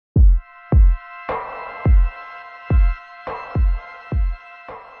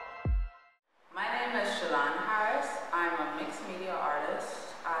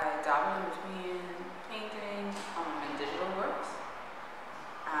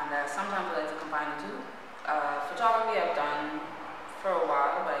sometimes I like to combine the two. Photography I've done for a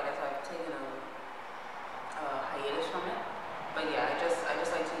while, but I guess I've taken a hiatus from it. But yeah, I just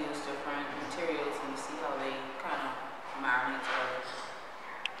like to use different materials and see how they kind of marinate together.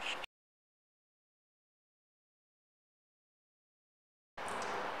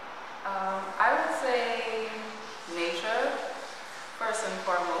 I would say nature first and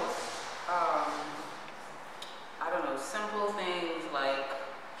foremost. I don't know, simple things like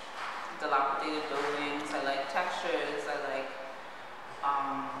dilapidated buildings. I like textures. I like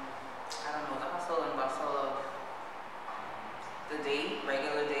I don't know, the hustle and bustle of the day,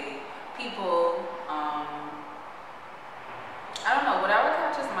 regular day people. I don't know, whatever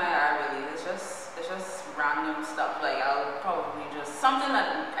catches my eye really. It's just random stuff. Like I'll probably just something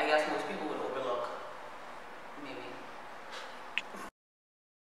that I guess most people would overlook, maybe.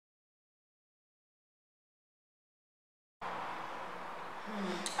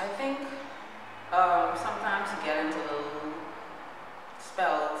 I think sometimes you get into little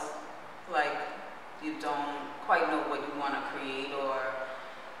spells, like you don't quite know what you want to create, or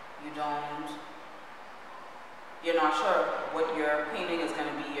you're not sure what your painting is going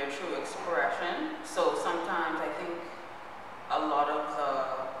to be your true expression. So sometimes I think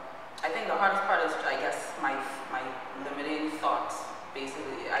the hardest part is, I guess, my limiting thoughts,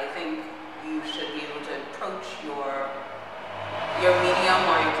 basically. I think you should be able to approach your medium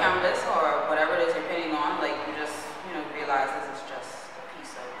or your canvas or whatever it is you're painting on, like you just, realize this is just a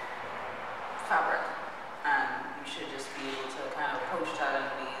piece of fabric, and you should just be able to kind of approach that in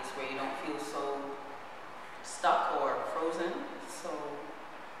ways where you don't feel so stuck or frozen. So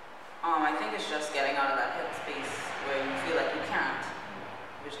I think it's just getting out of that headspace where you feel like you can't,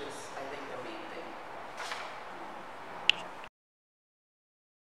 which is, I think, the main thing.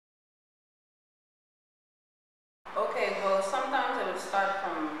 Okay, well, sometimes I would start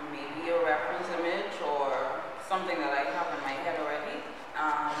from maybe a reference image or something that I have in my head already.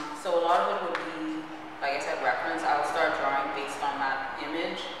 So a lot of it would be, like I said, reference. I'll start drawing based on that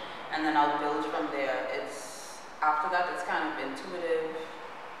image, and then I'll build from there. After that, it's kind of intuitive,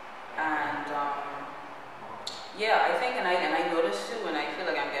 and yeah, I think, and I notice too, when I feel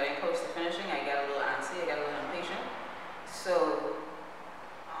like I'm getting close to finishing, I get a little antsy, I get a little impatient. So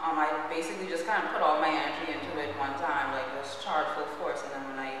I basically just kind of put all my energy into it one time, like just charge full force, and then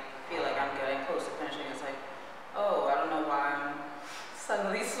when I feel like I'm getting close to finishing, it's like, oh, I don't know why I'm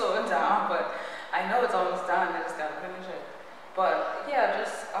suddenly slowing down, but I know it's almost done, I just gotta finish it. But yeah,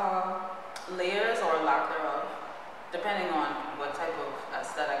 just layers or lack thereof, depending on what type of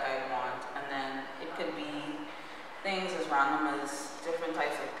aesthetic I want. And then it could be things as random as different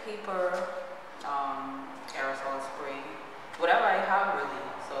types of paper, aerosol spray, whatever I have really.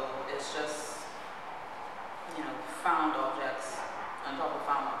 So it's just, found objects on top of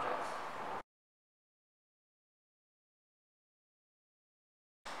found objects.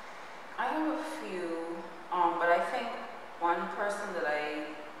 I have a few, but I think one person that I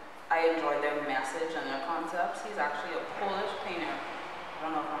enjoy their message and their concepts. He's actually a Polish painter. I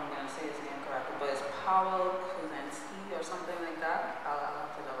don't know if I'm going to say his name correctly, but it's Paweł Kuzinski or something like that. I'll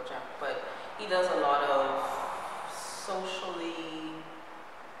have to double check. But he does a lot of socially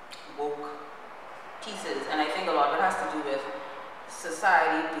woke pieces, and I think a lot of it has to do with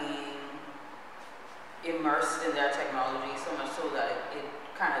society being immersed in their technology so much so that it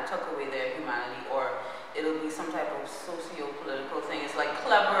kind of took away their humanity, or it'll be some type of socio-political thing. It's like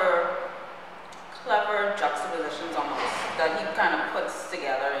clever juxtapositions almost that he kind of puts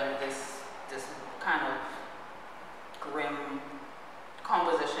together in this kind of grim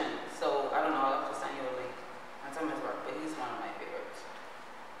composition. So I don't know, I'll have to send you a link on some of his work, but he's one of my favorites.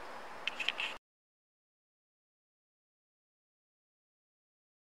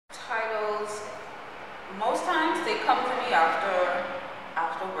 Titles, most times they come to me after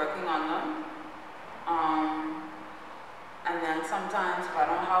working on them. And then sometimes if I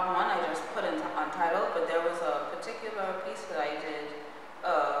don't have one, I just put in untitled. But there was a particular piece that I did,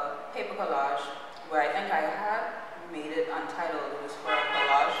 paper collage, where I think I had made it untitled. It was for a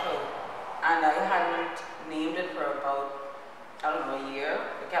collage show, and I hadn't named it for about, I don't know, a year.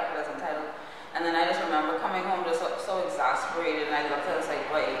 I kept it as untitled. And then I just remember coming home just so exasperated, and I looked at it,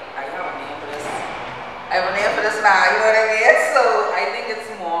 like, wait, I have a name for this. I have a name for this now, you know what I mean? So I think it's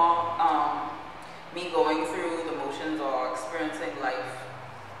more me going through the motions or experiencing life,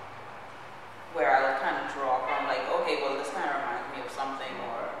 where I'll kind of draw from, like, okay, well, this kind of reminds me of something,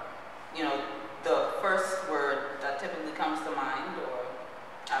 or, the first word that typically comes to mind, or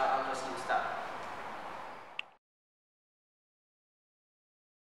I'll just use that.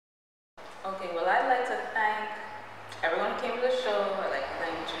 Okay, well, I'd like to thank everyone who came to the show. I'd like to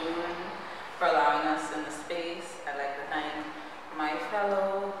thank June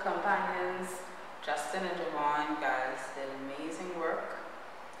fellow companions, Justin and Javon. You guys did amazing work,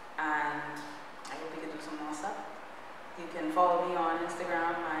 and I hope we can do some more stuff. You can follow me on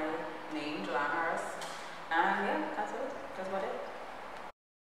Instagram, my name, Jalan Harris. And yeah, that's it. That's about it.